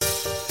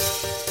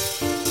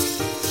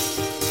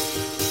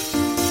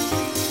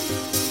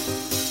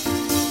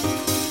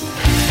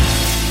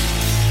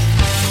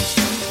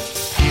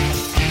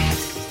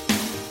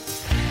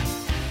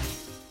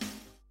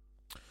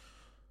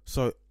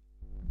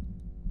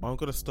I'm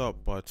going to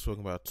start by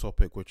talking about a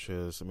topic which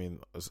is,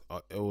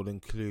 it will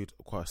include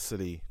quite a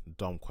silly,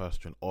 dumb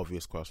question,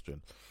 obvious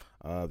question.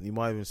 You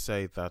might even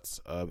say that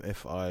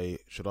if I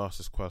should ask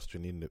this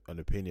question in an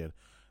opinion,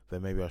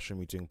 then maybe I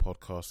shouldn't be doing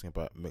podcasting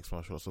about mixed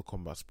martial arts or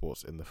combat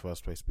sports in the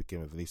first place to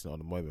begin with, at least not at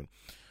the moment.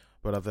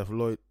 But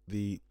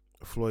the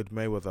Floyd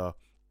Mayweather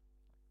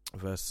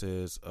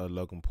versus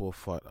Logan Paul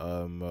fight,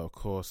 of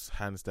course,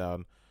 hands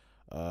down,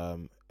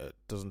 it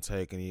doesn't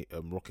take any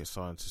rocket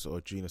scientists or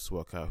genius to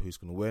work out who's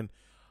going to win.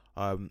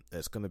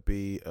 It's going to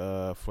be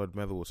Floyd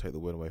Mayweather will take the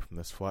win away from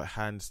this fight,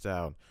 hands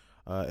down.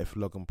 If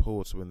Logan Paul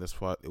were to win this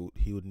fight,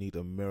 he would need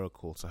a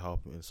miracle to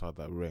help him inside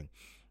that ring.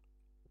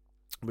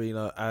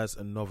 But as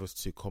a novice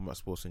to combat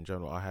sports in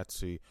general, I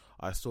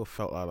still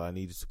felt like I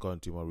needed to go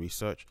and do my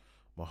research,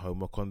 my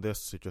homework on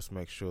this to just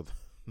make sure that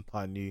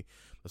I knew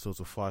the sorts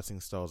of fighting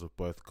styles of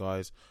both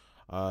guys.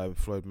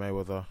 Floyd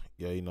Mayweather,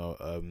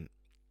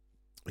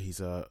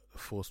 he's a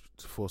force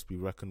to be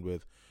reckoned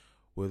with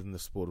within the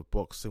sport of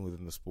boxing,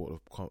 within the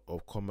sport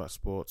of combat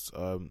sports.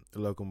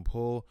 Logan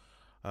Paul,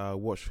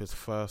 watched his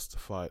first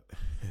fight,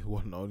 it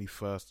wasn't only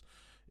first.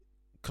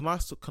 Can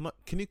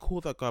you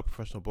call that guy a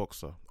professional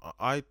boxer?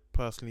 I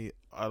personally,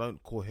 I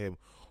don't call him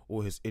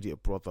or his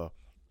idiot brother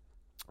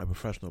a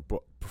professional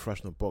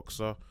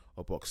boxer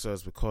or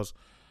boxers, because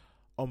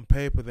on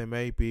paper they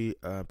may be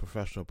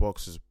professional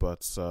boxers,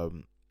 but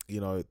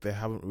they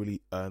haven't really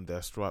earned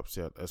their stripes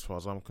yet, as far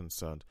as I'm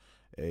concerned.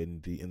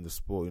 In the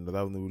sport, they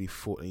haven't really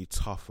fought any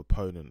tough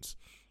opponents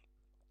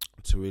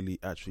to really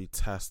actually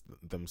test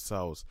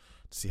themselves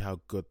to see how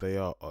good they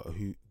are, or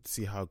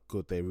see how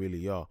good they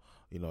really are.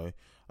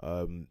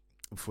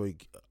 Before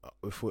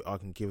I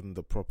can give them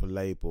the proper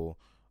label,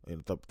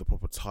 the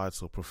proper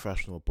title,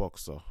 professional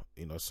boxer.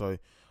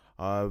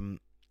 I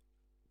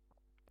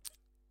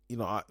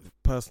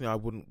personally, I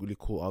wouldn't really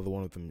call either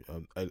one of them,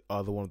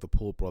 either one of the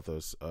Paul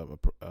brothers,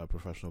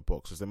 professional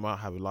boxers. They might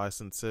have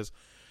licenses.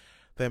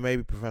 They may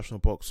be professional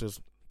boxers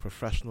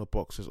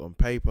on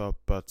paper,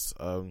 but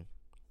in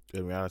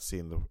reality,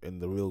 in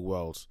the real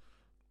world,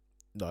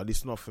 no, at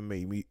least not for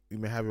me. You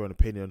may have your own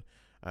opinion,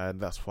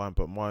 and that's fine.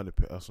 But my own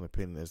personal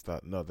opinion is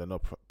that no, they're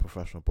not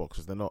professional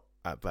boxers. They're not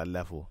at that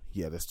level.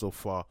 Yeah, they're still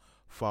far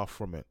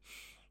from it.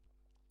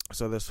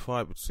 So this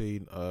fight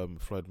between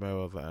Floyd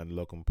Mayweather and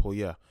Logan Paul,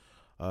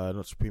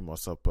 not to repeat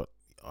myself, but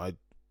I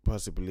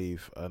personally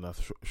believe, and I'm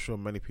sure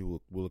many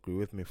people will agree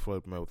with me,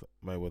 Floyd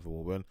Mayweather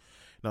will win.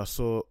 Now, I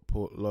saw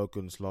Paul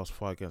Logan's last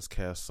fight against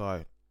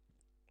KSI.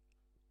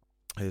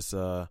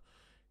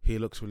 He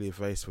looks really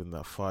evasive in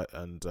that fight,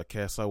 and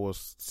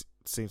KSI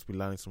seems to be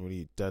landing some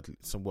really deadly,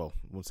 I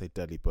wouldn't say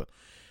deadly, but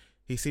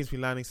he seems to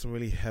be landing some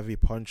really heavy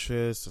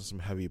punches and some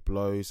heavy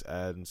blows,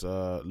 and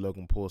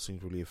Logan Paul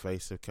seems really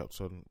evasive,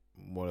 kept on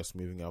more or less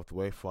moving out of the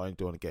way, fine,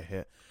 don't want to get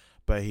hit,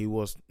 but he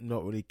was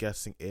not really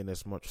getting in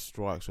as much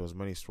strikes or as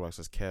many strikes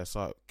as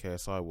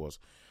KSI was.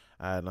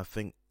 And I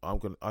think we're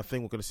going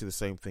to see the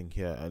same thing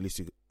here, at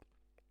least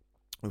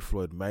with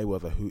Floyd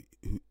Mayweather, who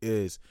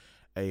is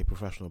a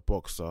professional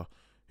boxer,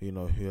 who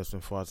has been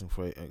fighting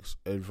for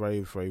a very,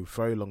 very,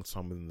 very long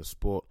time within the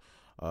sport.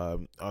 I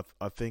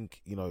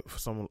think for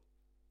someone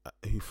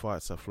who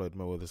fights at Floyd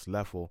Mayweather's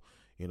level,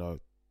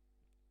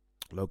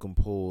 Logan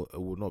Paul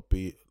would not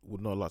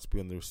like to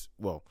be on the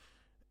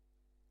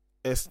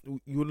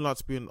you wouldn't like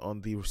to be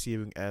on the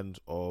receiving end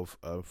of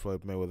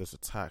Floyd Mayweather's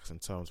attacks in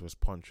terms of his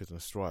punches and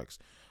strikes.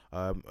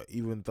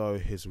 Even though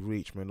his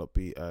reach may not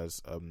be as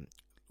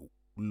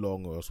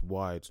long or as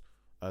wide,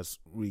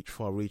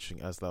 far-reaching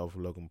as that of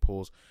Logan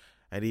Paul's,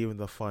 and even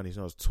though he's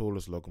not as tall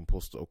as Logan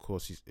Paul, of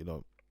course he's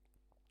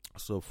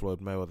so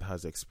Floyd Mayweather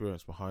has the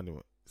experience behind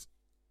him.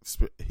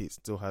 He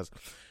still has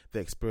the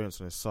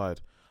experience on his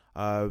side.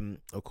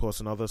 Of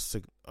course, another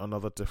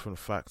different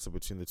factor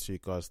between the two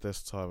guys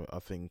this time, I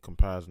think, in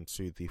comparison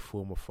to the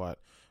former fight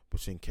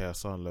between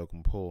KSI and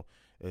Logan Paul,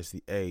 is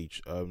the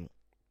age.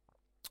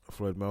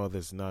 Floyd Mayweather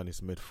is now in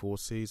his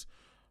mid-40s.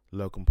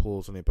 Logan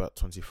Paul's only about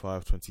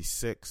 25,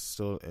 26,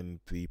 still in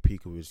the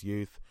peak of his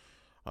youth.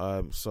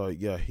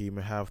 He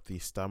may have the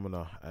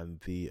stamina and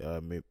the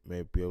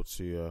may be able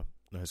to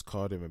his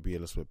cardio may be a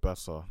little bit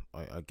better,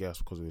 I guess,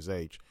 because of his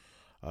age.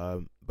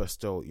 But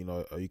still,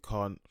 you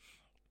can't.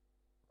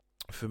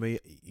 For me,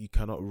 you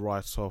cannot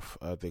write off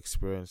the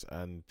experience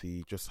and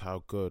just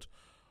how good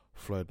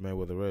Floyd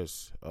Mayweather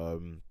is.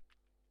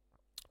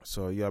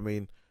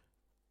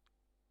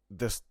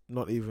 There's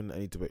not even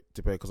any debate,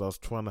 because I was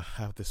trying to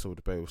have this sort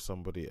of debate with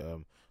somebody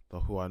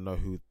who I know,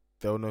 who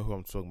they'll know who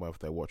I'm talking about if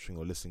they're watching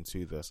or listening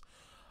to this.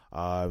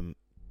 I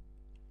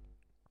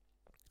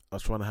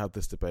was trying to have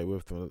this debate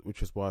with them,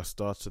 which is why I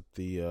started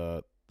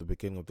the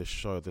beginning of this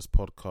show, this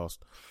podcast,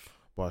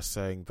 by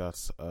saying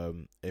that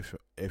if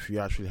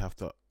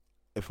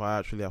I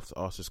actually have to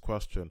ask this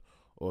question,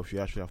 or if you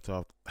actually have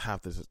to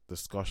have this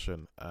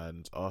discussion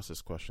and ask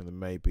this question, then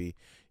maybe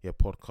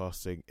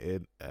podcasting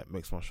in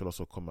mixed martial arts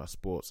or combat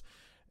sports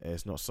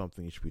is not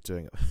something you should be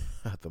doing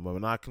at the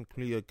moment. I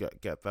completely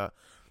get that,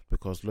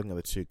 because looking at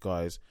the two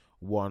guys,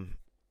 one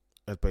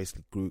had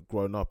basically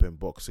grown up in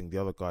boxing, the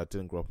other guy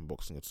didn't grow up in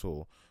boxing at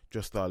all,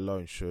 just that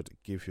alone should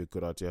give you a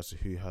good idea as to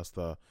who has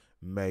the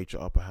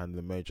major upper hand,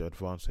 the major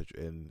advantage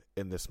in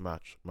this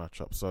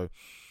matchup. So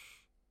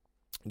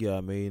yeah,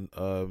 I mean,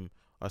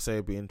 I say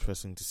it'd be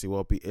interesting to see. Well,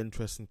 it'd be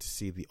interesting to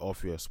see the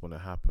obvious when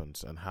it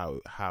happens and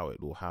how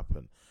it will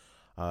happen.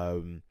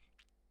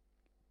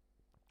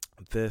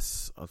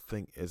 This, I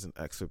think, is an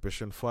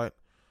exhibition fight,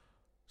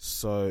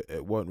 so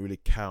it won't really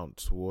count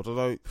towards.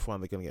 Although fine,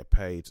 they're going to get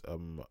paid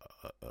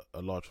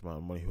a large amount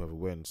of money whoever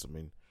wins. I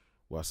mean,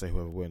 well, I say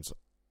whoever wins.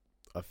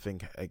 I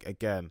think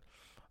again,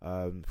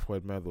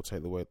 Floyd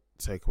Mayweather will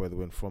take away the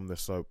win from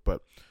this. So,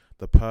 but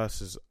the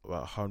purse is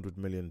about $100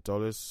 million.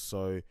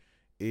 So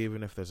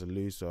even if there's a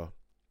loser,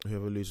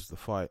 whoever loses the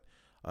fight,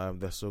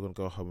 they're still going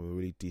to go home with a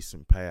really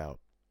decent payout.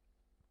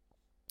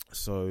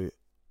 So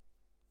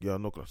yeah,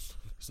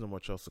 there's not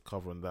much else to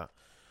cover on that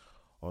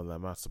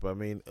matter. But I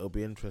mean, it'll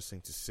be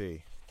interesting to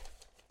see.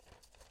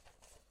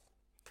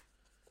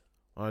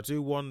 I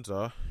do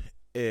wonder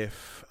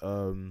if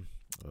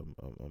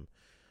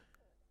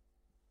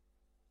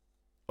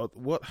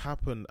what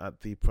happened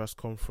at the press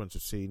conference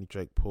between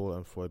Jake Paul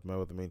and Floyd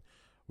Mayweather. I mean,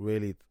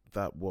 really,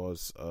 that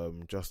was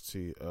just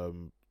to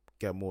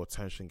get more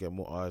attention, get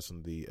more eyes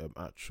on the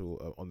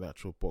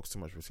actual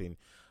boxing match between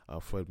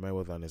Floyd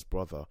Mayweather and his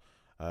brother.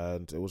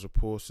 And it was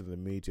reported in the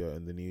media,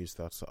 in the news,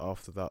 that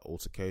after that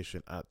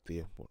altercation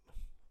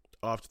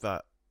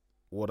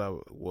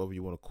whatever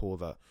you want to call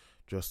that,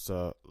 just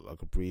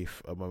like a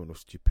brief moment of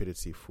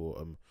stupidity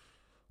for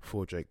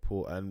Jake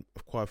Paul, and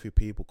quite a few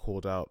people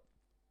called out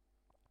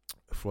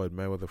Floyd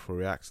Mayweather for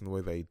reacting the way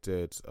they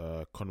did.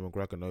 Conor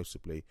McGregor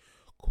notably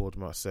called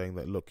him out, saying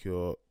that, look,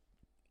 you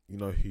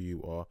know who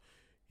you are.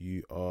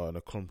 You are an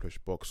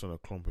accomplished boxer,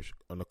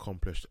 an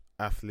accomplished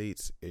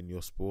athlete in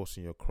your sport,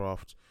 in your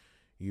craft.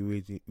 You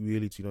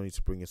really do not need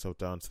to bring yourself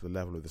down to the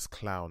level of this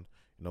clown.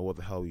 You know, what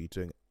the hell are you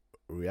doing,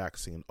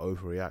 reacting and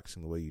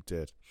overreacting the way you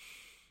did?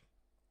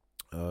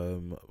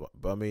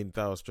 But I mean,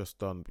 that was just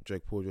done.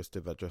 Jake Paul just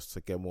did that just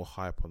to get more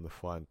hype on the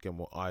fight, get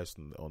more eyes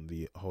on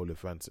the whole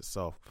event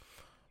itself.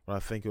 And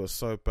I think it was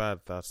so bad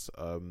that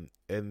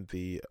in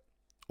the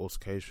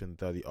altercation,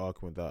 the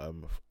argument that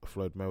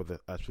Floyd Mayweather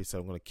actually said,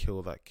 "I'm going to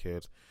kill that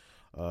kid.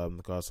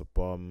 The guy's a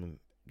bum,"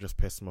 just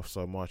pissed him off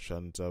so much.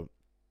 And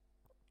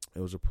it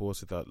was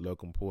reported that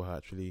Logan Paul had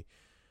actually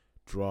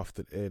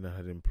drafted in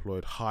and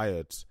had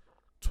hired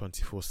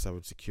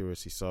 24/7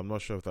 security. So I'm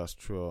not sure if that's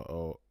true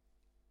or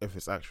if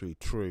it's actually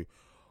true,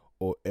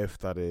 or if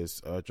that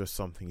is just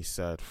something he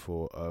said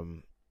for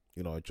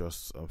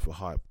for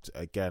hype,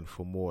 again,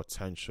 for more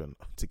attention,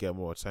 to get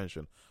more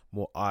attention,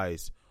 more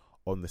eyes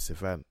on this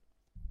event.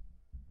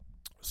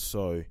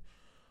 So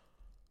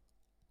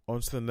on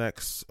to the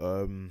next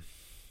point.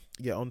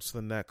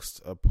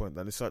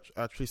 Then it's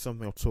actually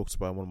something I've talked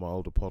about in one of my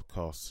older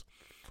podcasts,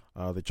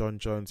 the Jon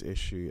Jones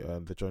issue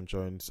and the Jon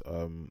Jones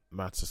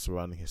matter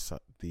surrounding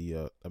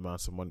the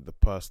amount of money, the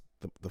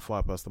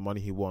fight purse, the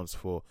money he wants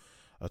for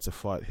to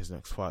fight his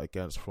next fight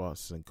against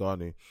Francis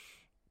Ngannou.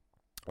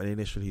 And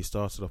initially he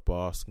started off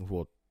by asking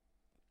for,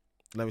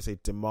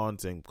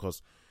 demanding,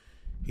 because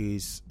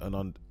he's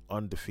an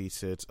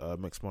undefeated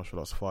mixed martial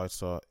arts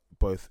fighter,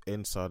 both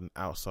inside and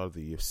outside of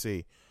the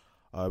UFC.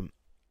 I've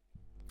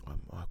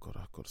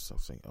got to stop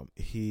saying.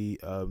 He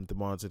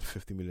demanded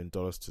 $50 million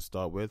to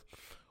start with,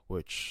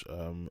 which,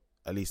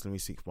 at least let me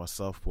speak for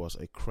myself, was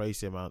a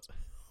crazy amount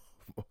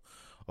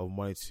of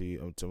money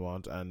to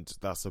demand, and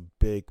that's a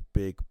big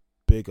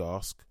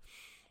ask.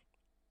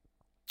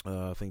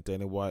 I think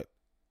Dana White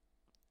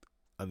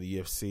and the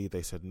UFC,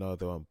 they said no,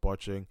 they weren't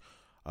budging,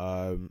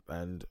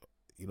 and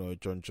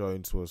Jon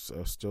Jones was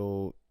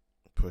still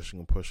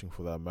pushing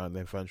for that man.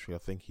 Then eventually, I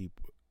think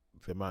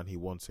the man he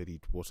wanted, he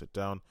brought it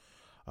down.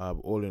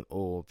 All in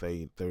all,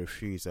 they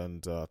refused,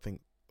 and I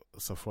think,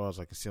 so far as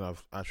I can see, and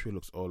I've actually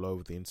looked all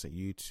over the internet,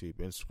 YouTube,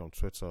 Instagram,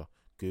 Twitter,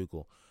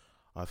 Google.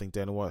 I think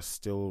Dana White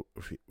still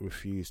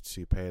refused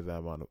to pay that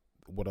amount,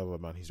 whatever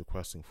amount he's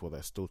requesting for.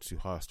 That's still too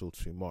high, still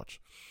too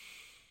much.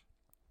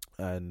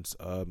 And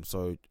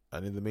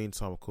in the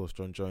meantime, of course,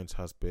 Jon Jones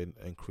has been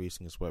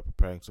increasing his weight,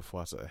 preparing to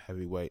fight at a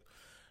heavyweight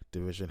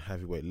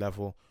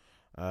level.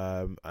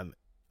 And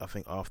I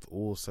think after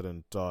all said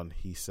and done,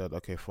 he said,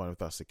 okay, fine, if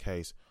that's the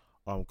case,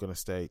 I'm going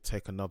to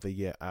take another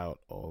year out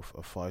of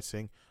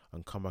fighting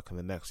and come back in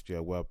the next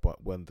year,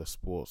 when the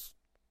sport's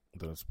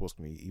going to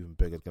be even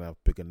bigger, going to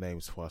have bigger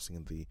names fighting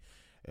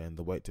in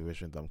the weight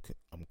division that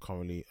I'm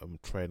currently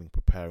training,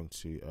 preparing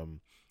to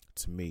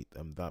meet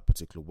that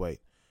particular weight.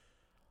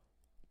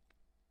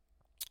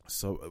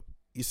 So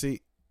you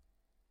see,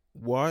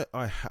 why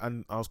I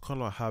was kind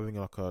of like having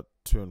like a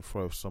to and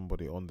fro with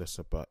somebody on this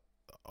about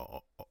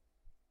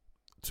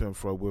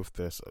somebody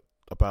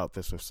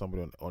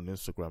on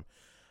Instagram,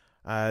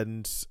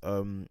 and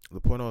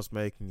the point I was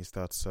making is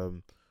that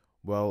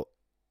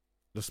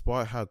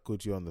despite how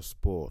good you are in the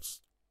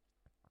sports,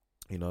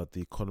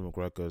 the Conor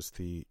McGregors,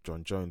 the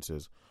Jon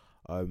Joneses,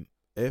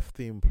 if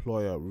the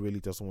employer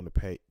really doesn't want to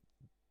pay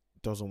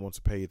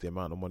you the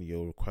amount of money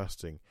you're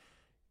requesting,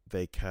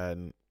 they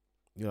can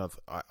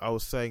I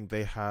was saying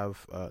they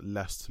have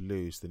less to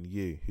lose than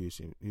you,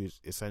 who's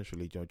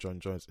essentially, John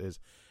Jones is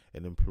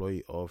an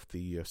employee of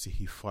the UFC.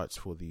 He fights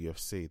for the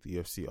UFC. The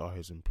UFC are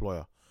his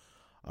employer.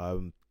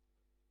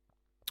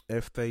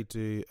 If they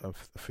do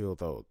feel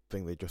they'll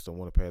think they just don't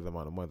want to pay the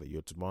amount of money that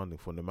you're demanding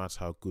for, no matter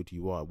how good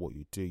you are at what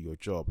you do, your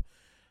job,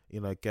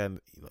 again,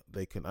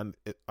 they can. And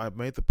I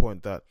made the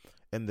point that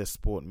in this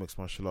sport, mixed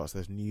martial arts,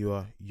 there's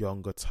newer,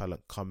 younger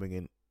talent coming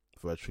in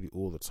virtually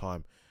all the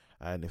time.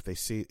 And if the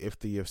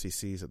UFC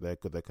sees that they're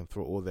good, they can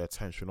throw all their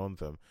attention on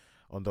them,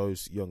 on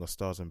those younger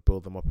stars, and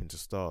build them up into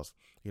stars.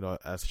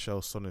 As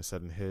Chael Sonnen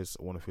said in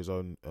one of his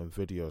own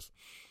videos.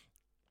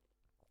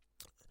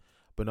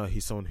 But no,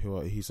 he's someone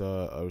he's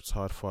a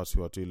retired fighter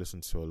who I do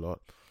listen to a lot.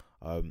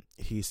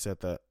 He said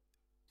that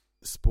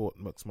sport,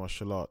 mixed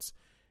martial arts,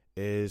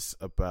 is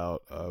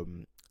about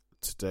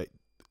today,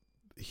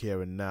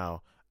 here and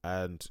now,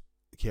 and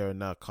here and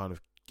now kind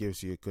of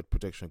gives you a good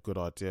prediction, a good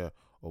idea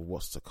of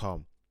what's to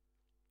come.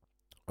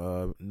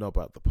 Not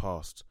about the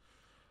past.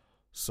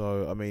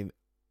 So I mean,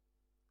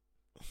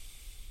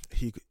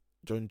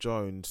 John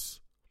Jones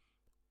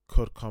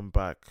could come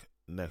back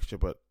next year,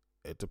 but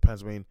it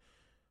depends. I mean,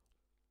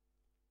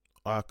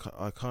 I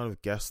kind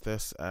of guessed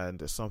this,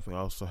 and it's something I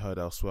also heard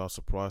elsewhere. I was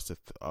surprised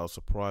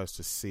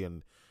to see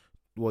to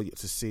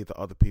see that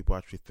other people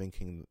actually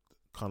thinking,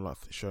 kind of like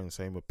showing the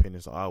same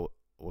opinions that I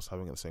was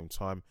having at the same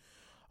time.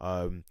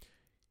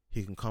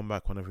 He can come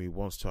back whenever he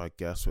wants to, I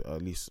guess, or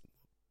at least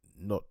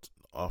not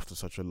after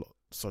such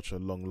a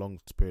long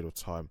period of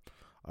time.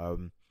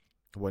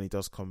 When he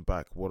does come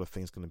back, what are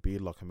things going to be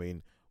like? I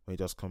mean, when he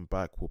does come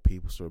back, will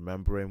people still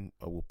remember him?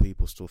 Or will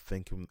people still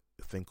think of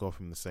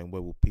him the same way?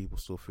 Will people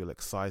still feel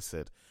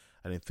excited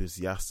and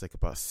enthusiastic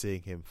about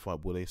seeing him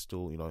fight? Will they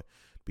still,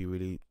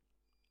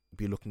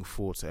 be looking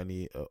forward to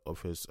any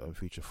of his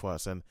future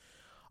fights? And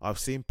I've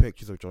seen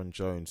pictures of John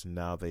Jones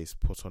now that he's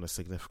put on a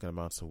significant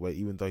amount of weight,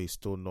 even though he's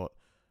still not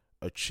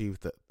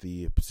achieved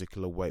the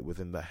particular weight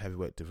within the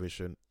heavyweight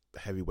division, the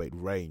heavyweight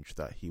range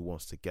that he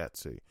wants to get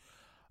to.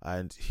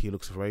 And he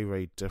looks very,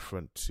 very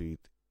different to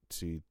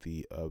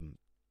the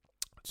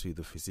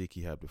physique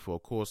he had before.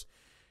 Of course,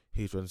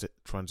 he's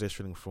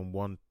transitioning from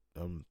one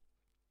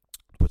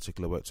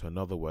particular weight to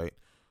another weight,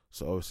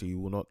 so obviously he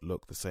will not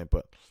look the same.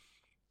 But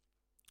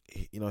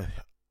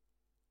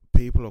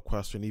people are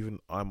questioning. Even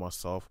I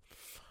myself,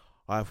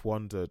 I've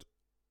wondered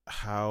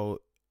how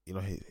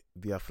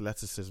the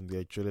athleticism, the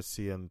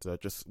agility, and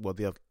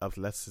the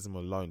athleticism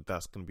alone,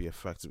 that's going to be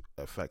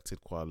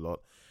affected quite a lot,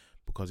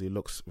 because he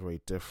looks very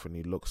different.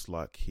 He looks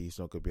like he's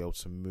not going to be able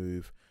to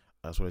move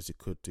as well as he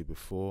could do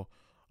before.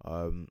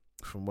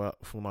 From what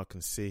I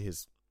can see,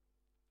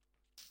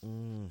 I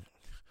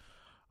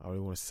really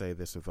want to say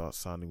this without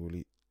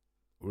sounding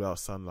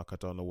like I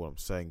don't know what I'm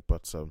saying,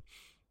 but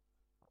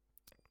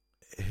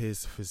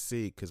his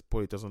physique, his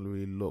body doesn't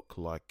really look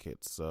like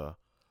it's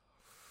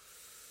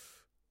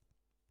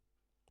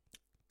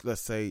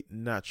let's say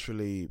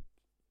naturally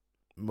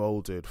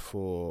molded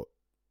for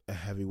a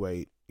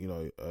heavyweight,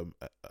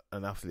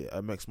 an athlete,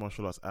 a mixed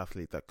martial arts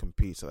athlete that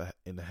competes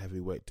in the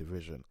heavyweight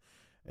division.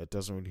 It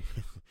doesn't really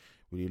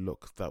really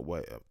look that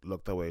way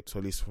at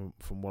least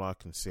from what I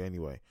can see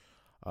anyway.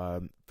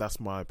 That's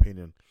my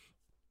opinion.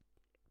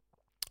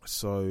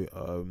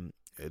 So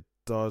it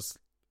does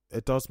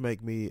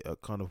make me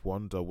kind of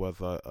wonder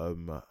whether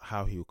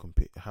how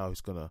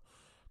he's gonna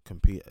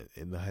compete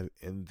in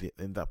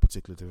that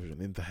particular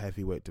division, in the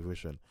heavyweight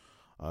division.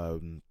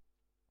 He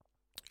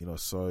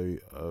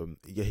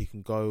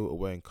can go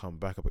away and come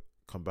back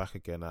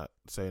again at,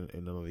 say, in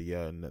another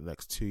year, in the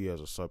next 2 years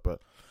or so.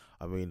 But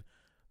I mean,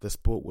 the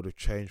sport would have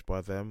changed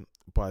by then.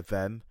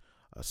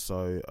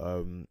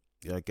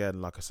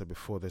 Again, like I said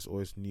before, there's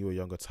always newer,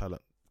 younger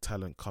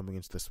talent coming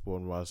into the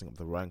sport and rising up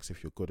the ranks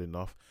if you're good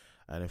enough.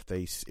 And if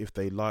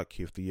they like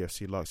you, if the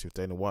UFC likes you, if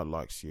Dana White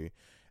likes you,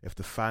 if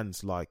the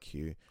fans like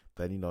you,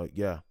 then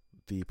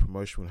the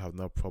promotion will have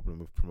no problem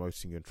with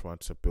promoting you and trying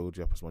to build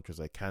you up as much as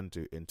they can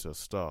do into a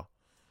star.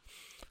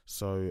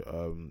 So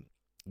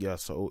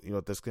there's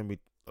going to be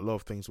a lot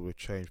of things that will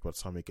change by the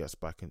time he gets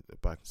back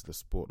into the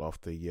sport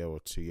after a year or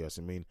 2 years.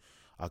 I mean,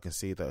 I can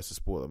see that it's a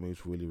sport that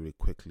moves really, really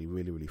quickly,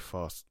 really, really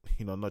fast.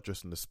 Not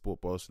just in the sport,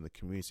 but also in the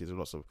community. There's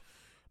lots of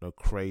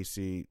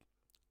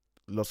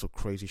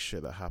crazy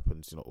shit that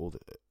happens, a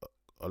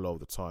lot of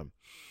the time.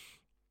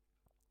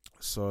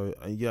 So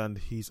and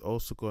he's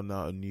also got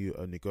now a new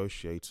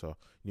negotiator,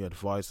 new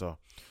advisor,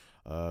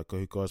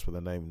 who goes by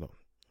the name.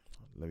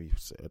 Let me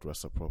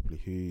address that properly.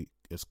 He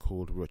is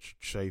called Richard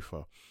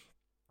Schaefer.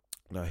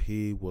 Now,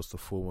 he was the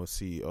former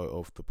CEO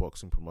of the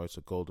boxing promoter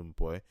Golden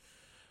Boy.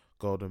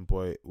 Golden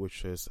Boy,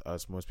 which is,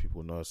 as most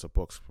people know, is a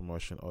boxing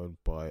promotion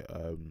owned by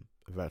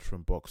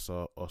veteran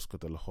boxer Oscar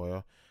De La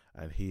Hoya,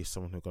 and he's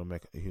someone who I'm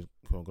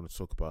going to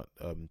talk about.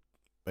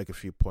 Make a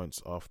few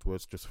points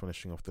afterwards. Just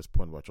finishing off this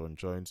point about John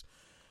Jones.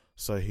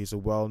 So he's a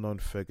well-known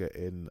figure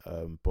in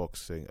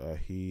boxing.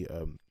 He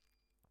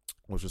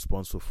was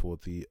responsible for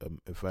the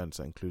events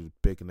that included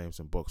big names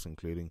in boxing,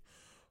 including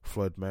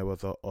Floyd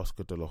Mayweather,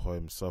 Oscar De La Hoya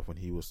himself when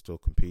he was still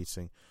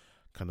competing,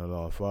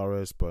 Canelo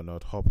Alvarez,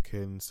 Bernard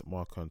Hopkins,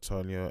 Marco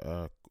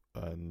Antonio,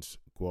 and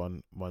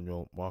Juan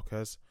Manuel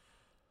Marquez.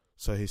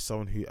 So he's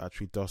someone who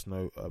actually does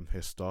know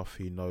his stuff.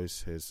 He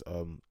knows his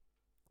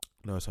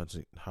knows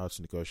how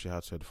to negotiate, how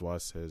to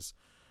advise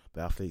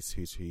the athletes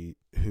who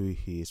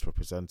he is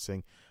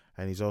representing,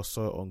 and he's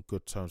also on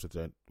good terms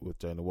with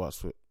Dana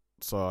White.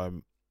 So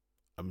I'm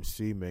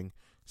assuming,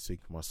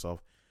 speaking for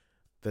myself,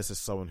 this is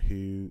someone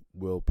who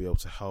will be able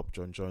to help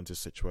John Jones'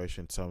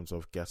 situation in terms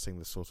of getting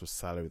the sort of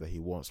salary that he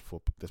wants for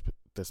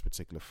this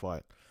particular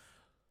fight.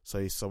 So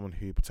he's someone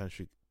who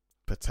potentially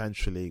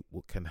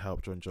can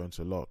help John Jones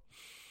a lot.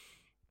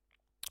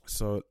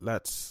 So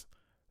let's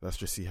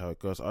just see how it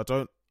goes.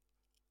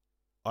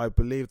 I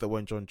believe that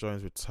when John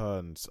Jones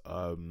returns,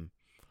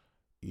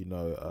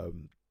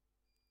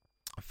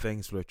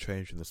 things will have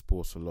changed in the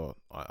sport a lot.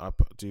 I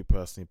do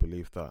personally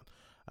believe that,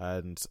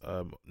 and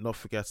not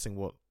forgetting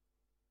what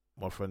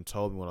my friend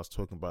told me when I was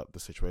talking about the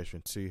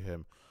situation to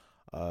him.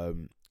 I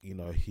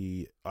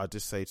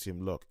just say to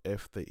him, look,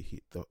 if the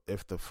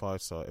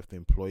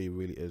employee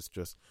really is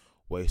just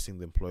wasting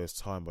the employer's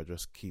time by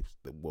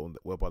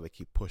whereby they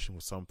keep pushing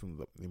for something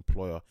that the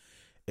employer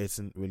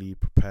isn't really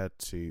prepared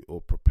to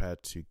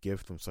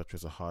give them, such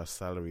as a higher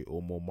salary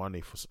or more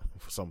money for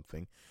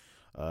something,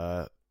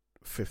 $50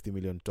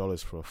 million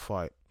for a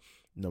fight,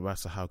 no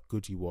matter how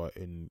good you are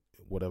in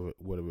whatever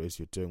it is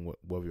you're doing,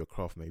 whatever your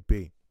craft may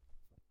be.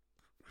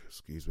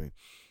 Excuse me.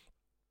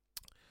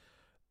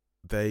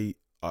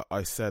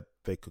 I said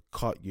they could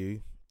cut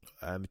you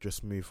and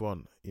just move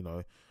on.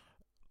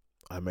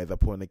 I made that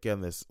point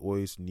again. There's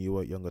always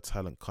newer, younger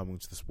talent coming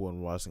to the sport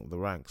and rising up the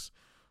ranks,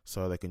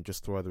 so they can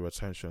just throw their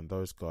attention on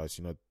those guys.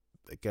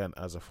 Again,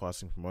 as a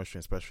fighting promotion,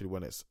 especially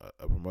when it's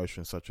a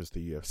promotion such as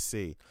the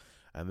UFC,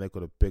 and they've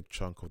got a big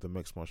chunk of the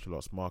mixed martial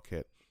arts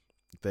market,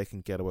 they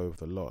can get away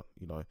with a lot.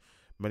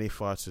 Many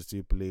fighters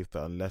do believe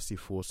that unless you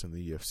force in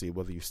the UFC,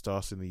 whether you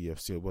start in the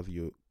UFC or whether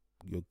you're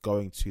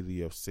going to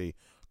the UFC,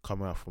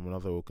 come out from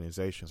another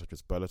organization such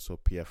as Bellator,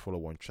 PFL, or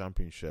One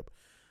Championship,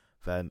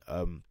 then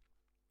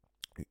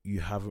you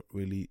haven't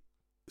really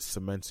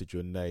cemented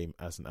your name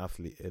as an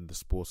athlete in the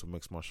sport of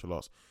mixed martial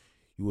arts.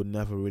 You will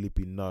never really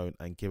be known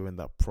and given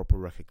that proper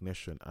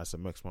recognition as a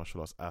mixed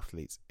martial arts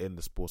athlete in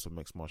the sport of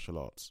mixed martial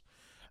arts.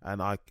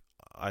 And I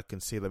can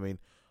see that. I mean,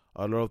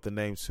 a lot of the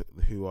names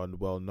who are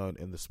well known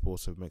in the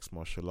sport of mixed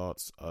martial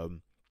arts,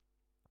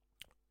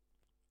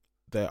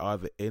 they're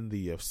either in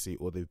the UFC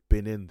or they've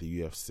been in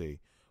the UFC,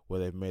 where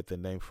they've made their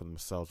name for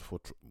themselves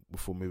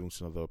before moving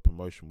to another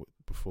promotion,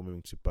 before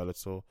moving to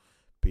Bellator,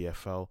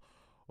 PFL,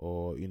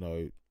 or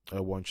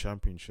a One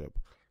Championship.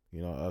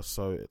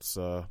 So it's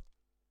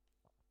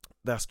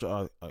that's just,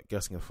 I'm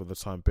guessing for the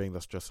time being,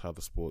 that's just how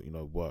the sport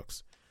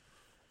works.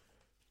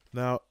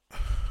 Now,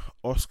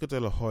 Oscar De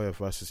La Hoya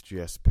versus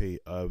GSP.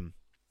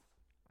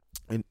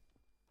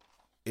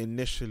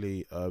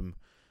 Initially,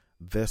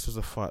 this was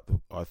a fight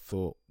that I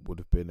thought would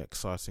have been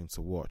exciting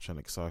to watch and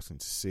exciting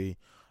to see.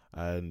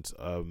 And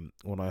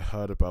when I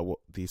heard about what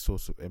these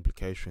sorts of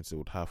implications it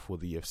would have for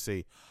the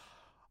UFC,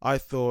 I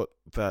thought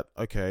that,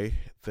 okay,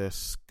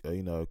 this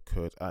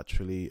could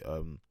actually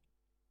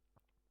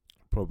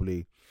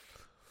probably,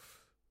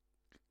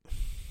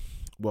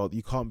 well,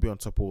 you can't be on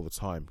top all the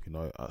time.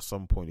 At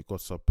some point you've got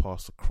to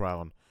pass the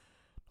crown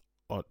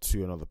on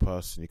to another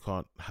person. You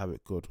can't have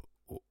it good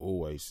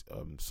always.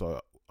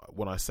 So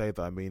when I say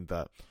that, I mean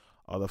that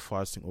other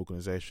fighting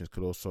organizations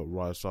could also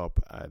rise up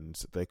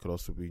and they could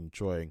also be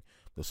enjoying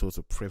the sort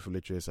of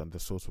privileges and the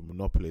sort of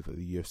monopoly that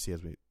the UFC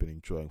has been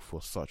enjoying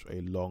for such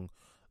a long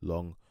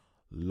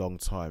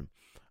time.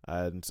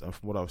 And from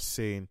what I've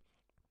seen,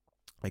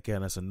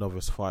 again, as a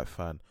novice fight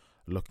fan,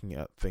 looking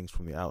at things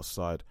from the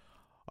outside,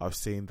 I've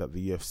seen that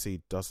the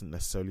UFC doesn't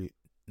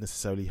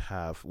necessarily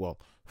have, well,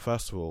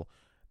 first of all,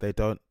 they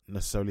don't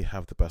necessarily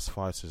have the best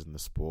fighters in the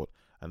sport,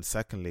 and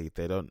secondly,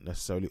 they don't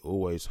necessarily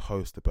always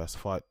host the best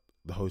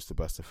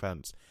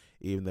events.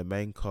 Even the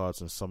main cards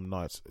on some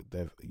nights,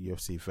 they're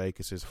UFC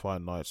Vegas's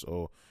fight nights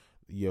or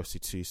UFC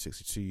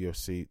 262,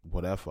 UFC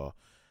whatever.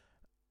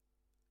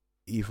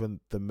 Even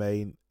the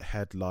main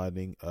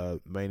headlining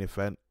main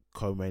event,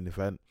 co-main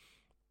event,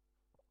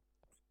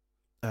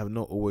 have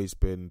not always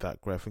been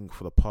that great. I think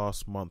for the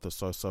past month or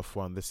so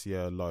far, this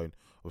year alone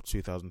of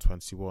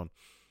 2021,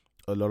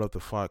 a lot of the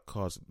fight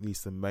cards, at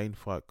least the main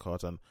fight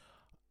cards, and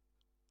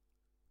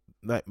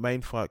that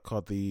main fight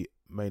card, the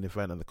main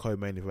event and the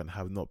co-main event,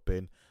 have not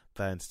been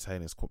that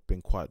entertaining. It's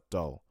been quite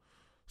dull.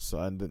 So,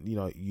 and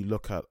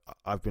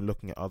I've been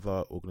looking at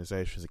other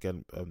organizations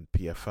again,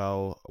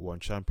 PFL, One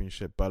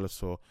Championship,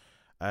 Bellator,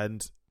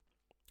 and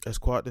it's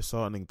quite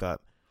disheartening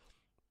that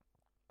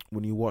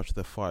when you watch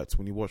the fights,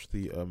 when you watch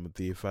the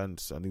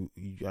events, and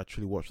you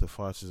actually watch the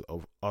fighters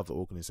of other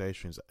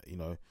organizations,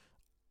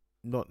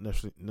 not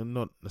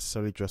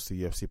necessarily just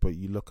the UFC, but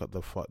you look at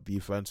the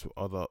events of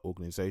other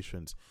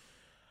organizations.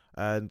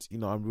 And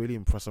I'm really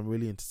impressed. I'm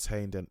really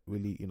entertained and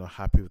really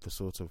happy with the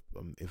sort of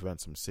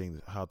events I'm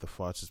seeing, how the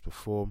fighters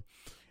perform,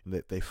 and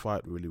that they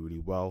fight really, really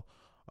well.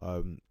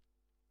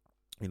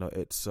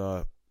 It's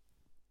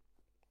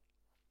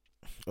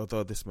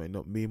although this may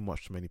not mean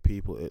much to many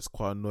people, it's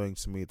quite annoying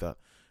to me that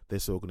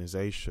this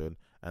organization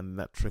and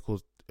that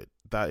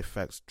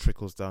effect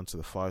trickles down to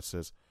the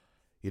fighters.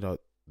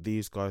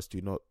 These guys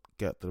do not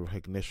get the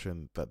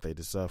recognition that they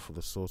deserve for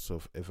the sorts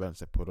of events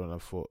they put on,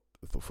 and for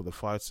the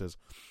fighters,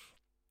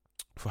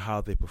 for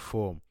how they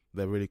perform.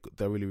 They're really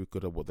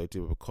good at what they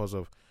do, because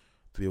of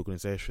the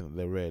organization that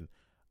they're in,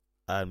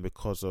 and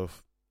because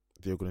of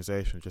the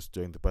organization just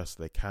doing the best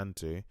they can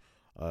do.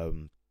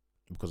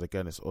 Because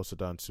again, it's also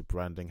down to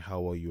branding,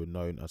 how well you're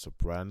known as a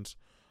brand.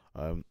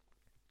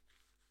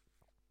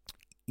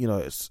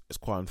 It's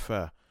quite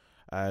unfair,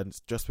 and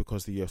just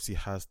because the UFC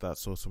has that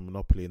sort of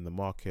monopoly in the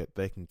market,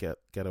 they can get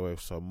away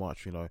with so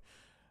much.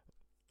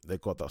 They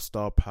got that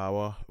star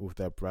power with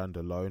their brand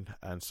alone,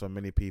 and so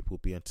many people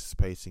be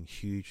anticipating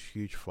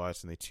huge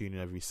fights, and they tune in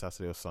every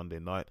Saturday or Sunday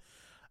night,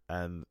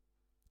 and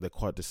they're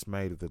quite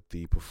dismayed with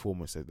the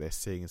performance that they're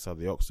seeing inside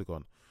the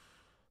octagon.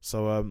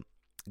 So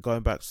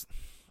going back,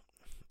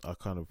 I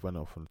kind of went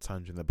off on a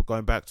tangent there, but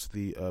going back to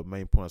the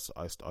main points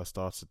I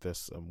started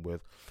this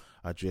with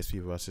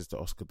GSP versus the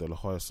Oscar De La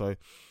Hoya. So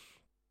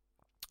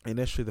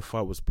initially the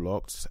fight was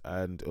blocked,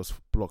 and it was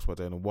blocked by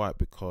Dana White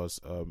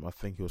because I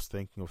think he was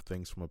thinking of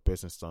things from a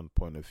business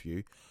standpoint of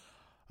view.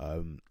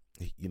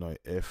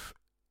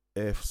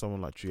 If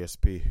someone like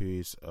GSP,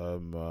 who's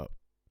a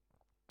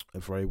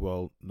very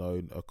well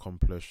known,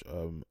 accomplished,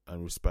 and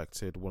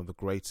respected, one of the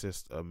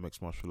greatest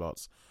mixed martial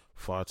arts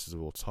fighters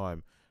of all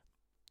time,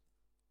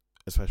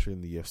 especially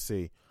in the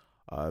UFC,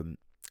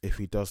 if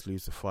he does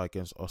lose the fight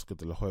against Oscar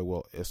De La Hoya,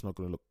 well, it's not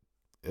going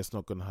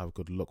to have a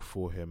good look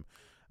for him,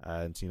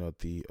 and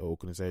the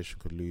organization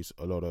could lose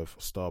a lot of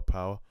star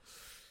power.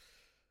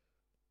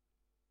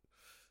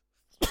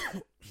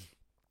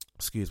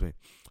 Excuse me,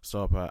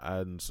 star power,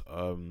 and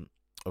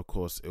of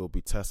course, it will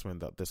be testament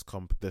that this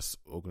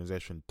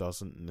organization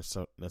doesn't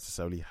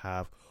necessarily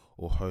have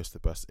or host the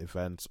best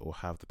events or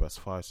have the best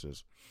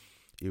fighters.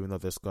 Even though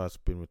this guy's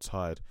been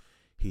retired,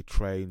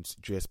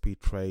 GSP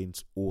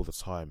trains all the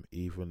time,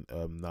 even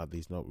now that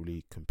he's not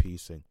really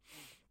competing.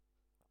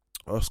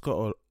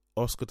 Oscar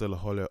De La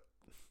Hoya,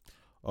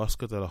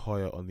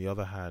 on the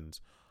other hand,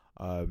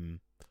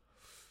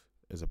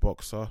 is a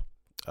boxer.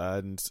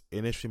 And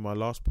initially, my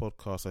last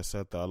podcast, I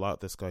said that I like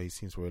this guy. He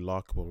seems very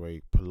likable,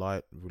 very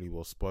polite, really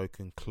well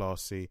spoken,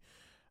 classy,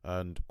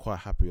 and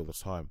quite happy all the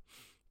time.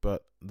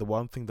 But the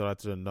one thing that I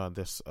didn't know, and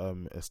this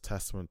is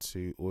testament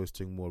to always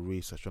doing more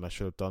research, and I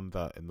should have done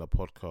that in the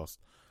podcast,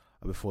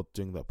 before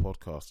doing that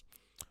podcast,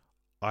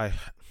 I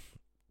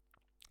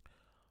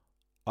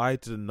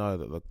didn't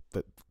know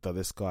that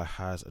this guy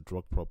has a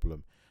drug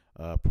problem,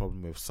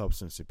 problem with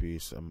substance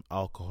abuse,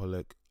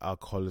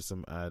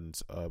 alcoholism,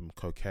 and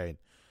cocaine.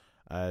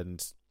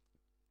 And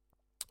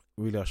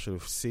really, I should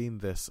have seen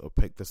this or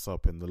picked this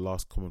up in the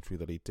last commentary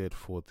that he did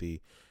for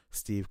the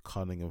Steve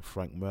Cunningham and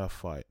Frank Mir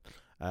fight.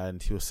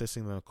 And he was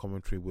sitting in a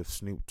commentary with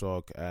Snoop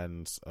Dogg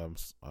and I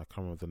can't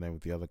remember the name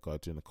of the other guy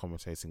doing the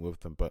commentating with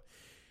them, but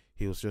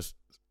he was just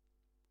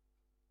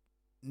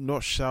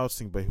not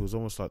shouting, but he was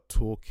almost like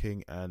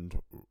talking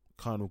and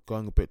kind of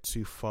going a bit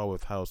too far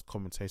with how he was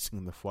commentating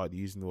in the fight,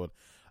 using the word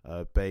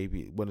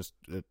baby when it's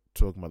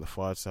talking about the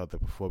fights out there,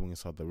 performing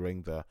inside the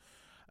ring there.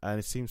 And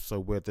it seems so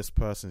weird. This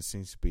person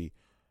seems to be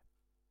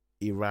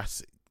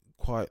erratic,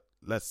 quite,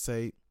 let's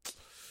say,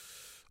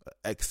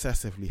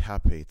 excessively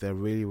happy. They're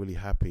really, really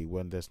happy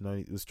when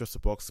it's just a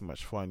boxing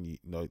match. Fine,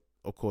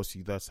 of course,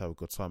 you there to have a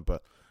good time,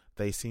 but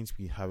they seem to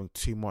be having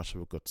too much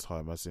of a good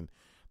time, as in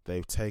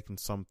they've taken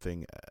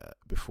something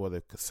before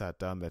they've sat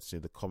down there to do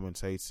the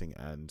commentating,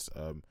 and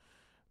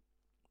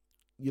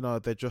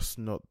they're just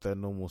not their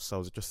normal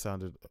selves. It just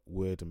sounded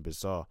weird and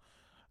bizarre.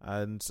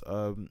 And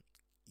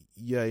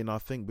I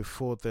think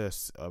before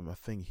this, I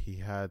think he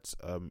had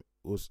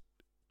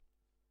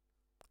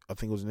I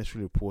think it was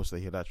initially reported that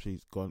he had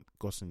actually gotten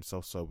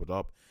himself sobered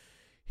up.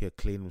 He had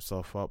cleaned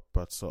himself up,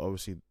 but so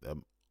obviously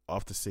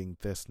after seeing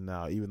this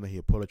now, even though he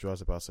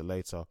apologized about it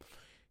later,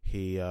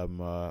 he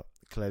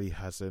clearly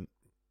hasn't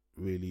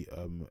really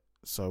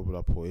sobered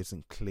up or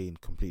isn't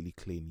completely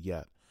clean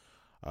yet.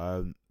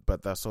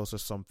 But that's also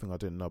something I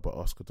didn't know about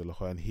Oscar De La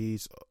Hoya, and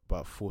he's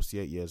about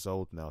 48 years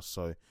old now,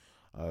 so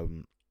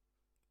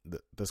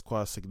there's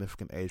quite a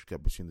significant age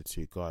gap between the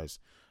two guys,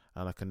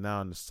 and I can now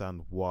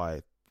understand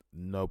why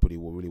nobody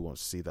will really want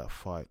to see that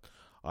fight.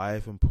 I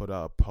even put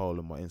out a poll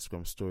on my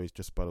Instagram stories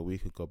just about a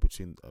week ago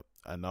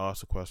and I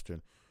asked a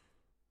question: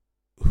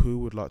 who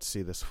would like to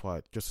see this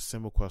fight? Just a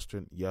simple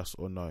question, yes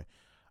or no,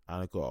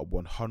 and I got a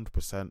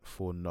 100%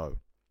 for no.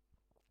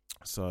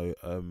 So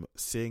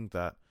seeing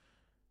that,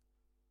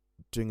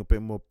 doing a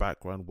bit more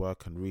background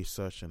work and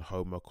research and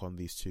homework on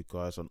these two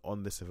guys and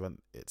on this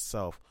event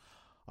itself,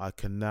 I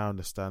can now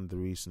understand the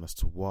reason as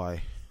to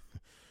why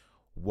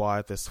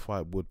this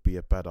fight would be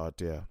a bad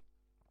idea,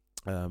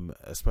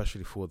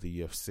 especially for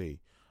the UFC.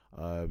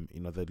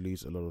 They'd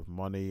lose a lot of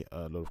money,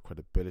 a lot of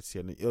credibility,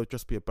 and it'll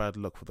just be a bad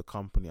look for the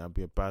company and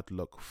be a bad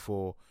look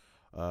for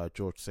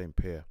George St.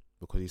 Pierre,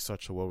 because he's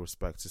such a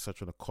well-respected,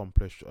 such an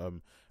accomplished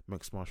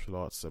mixed martial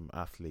arts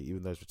athlete,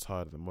 even though he's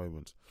retired at the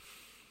moment.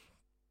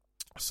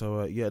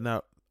 So yeah,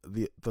 now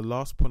the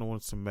last point I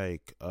wanted to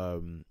make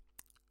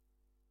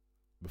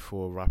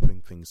before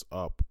wrapping things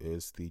up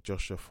is the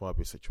Joshua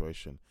Fabia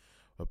situation.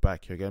 We're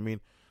back here again. I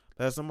mean,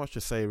 there's not much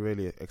to say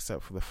really,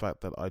 except for the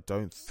fact that I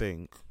don't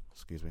think,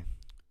 excuse me,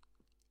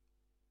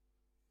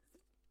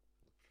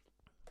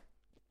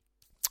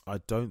 I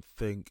don't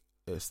think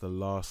it's the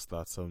last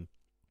that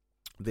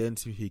the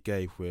interview he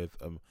gave with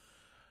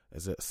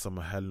is it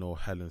Summer Helen or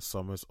Helen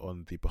Summers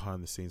on the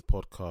Behind the Scenes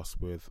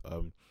podcast with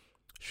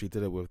she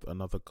did it with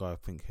another guy, I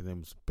think his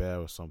name was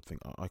Bear or something.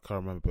 I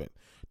can't remember, but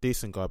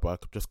decent guy,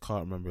 but I just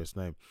can't remember his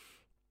name.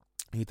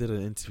 He did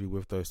an interview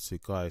with those two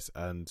guys,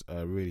 and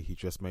really he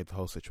just made the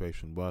whole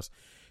situation worse.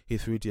 He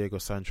threw Diego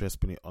Sanchez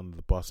under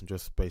the bus and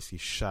just basically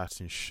shat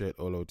and shit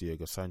all over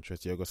Diego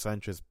Sanchez. Diego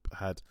Sanchez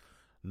had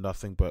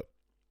nothing but,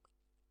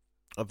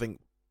 I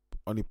think,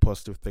 only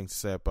positive thing to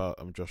say about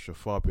Joshua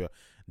Fabia.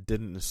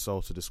 Didn't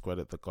insult or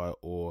discredit the guy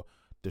or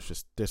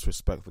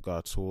disrespect the guy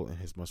at all in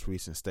his most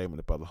recent statement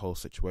about the whole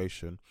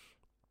situation,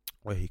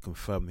 where he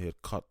confirmed he had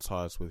cut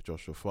ties with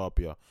Joshua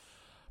Fabia.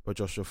 But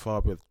Joshua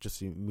Fabia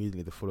just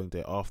immediately the following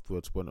day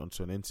afterwards went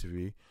onto an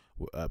interview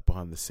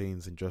behind the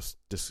scenes and just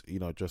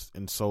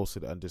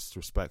insulted and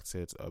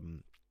disrespected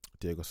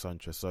Diego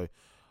Sanchez. So a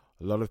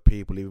lot of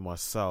people, even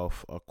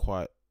myself, are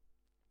quite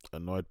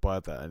annoyed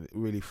by that, and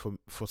really for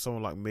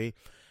someone like me,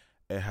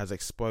 it has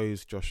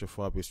exposed Joshua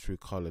Fabia's true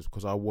colours,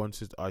 because I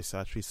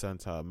actually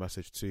sent out a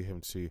message to him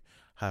to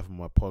have on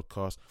my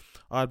podcast.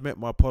 I admit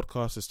my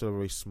podcast is still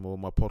very small.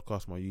 My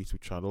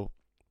YouTube channel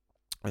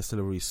is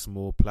still a very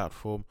small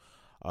platform,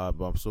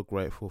 but I'm still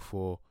grateful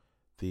for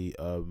the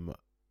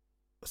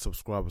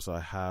subscribers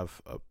I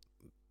have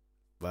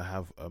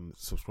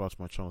subscribed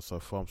to my channel so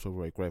far. I'm still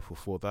very grateful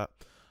for that.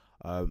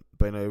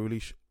 But I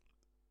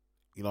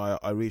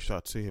reached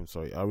out to him.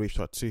 I reached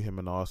out to him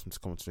and I asked him to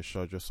come to the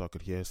show just so I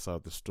could hear his side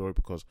of the story,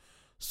 because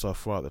so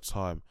far at the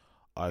time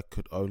I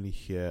could only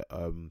hear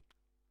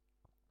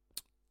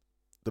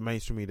the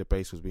mainstream media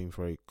base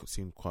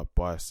seemed quite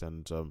biased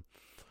and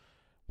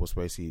was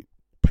basically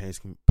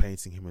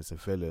painting him as a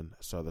villain.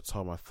 So at the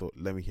time I thought,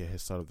 let me hear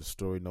his side of the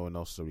story. No one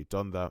else has already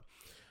done that,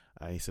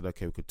 and he said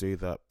okay, we could do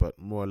that. But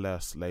more or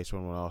less later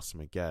on when I asked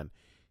him again,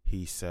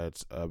 he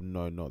said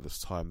no, not this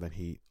time.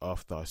 Then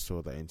after I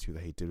saw that interview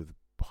that he did with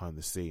Behind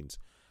the Scenes,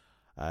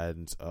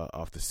 and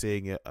after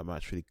seeing it, I'm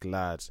actually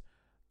glad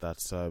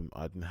that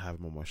I didn't have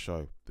him on my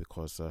show,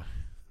 because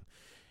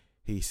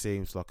he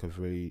seems like a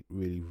really,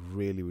 really,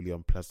 really, really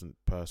unpleasant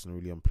person,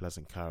 really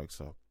unpleasant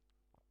character.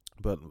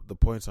 But the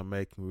point I'm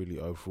making really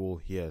overall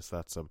here is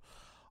that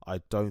I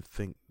don't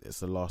think it's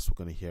the last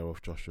we're going to hear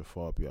of Joshua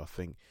Fabia. I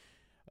think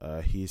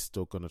he's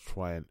still going to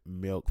try and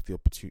milk the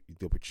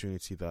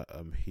opportunity that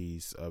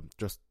he's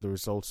just the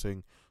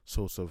resulting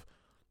sort of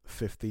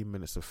 15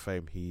 minutes of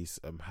fame he's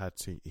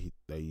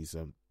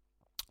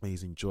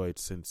enjoyed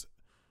since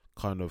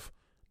kind of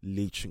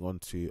leeching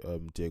onto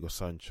Diego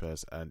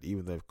Sanchez. And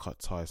even though they've cut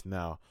ties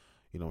now,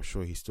 I'm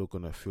sure he's still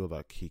going to feel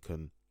like he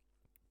can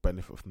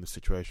benefit from the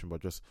situation by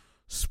just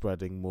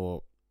spreading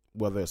more,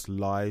 whether it's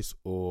lies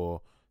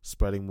or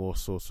spreading more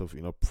sorts of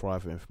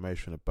private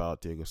information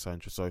about Diego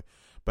Sanchez. So,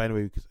 but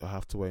anyway, I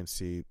have to wait and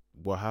see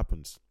what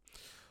happens.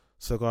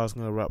 So guys,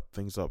 I'm going to wrap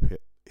things up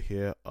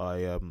here.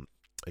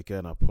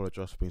 Again, I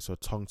apologize for being so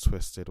tongue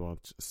twisted when I'm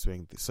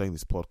saying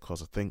this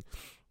podcast. I think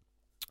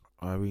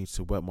I really need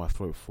to wet my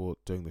throat before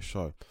doing the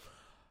show.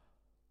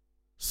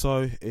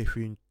 So if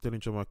you did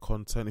enjoy my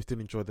content, if you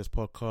did enjoy this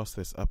podcast,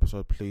 this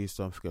episode, please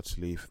don't forget to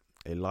leave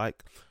a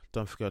like.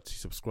 Don't forget to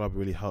subscribe. It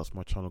really helps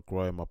my channel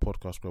grow and my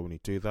podcast grow when you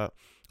do that.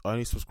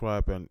 Only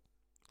subscribe and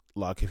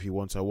like if you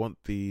want to. I want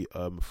the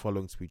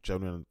following to be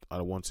genuine.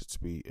 I want it to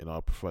be, I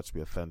prefer it to be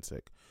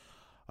authentic.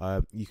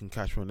 You can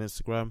catch me on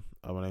Instagram.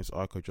 My name's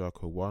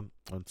IcoJarko1.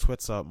 On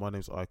Twitter, my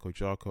name's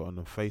IcoJarko. And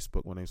on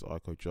Facebook, my name's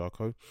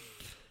IcoJarko.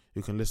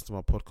 You can listen to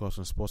my podcast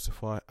on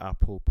Spotify,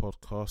 Apple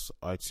Podcasts,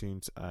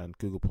 iTunes, and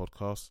Google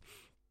Podcasts.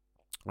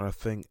 And I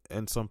think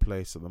in some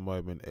place at the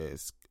moment,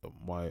 it's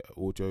my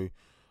audio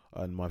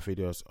and my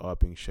videos are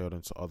being shared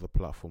into other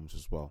platforms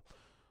as well.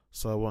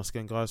 So once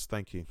again, guys,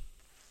 thank you.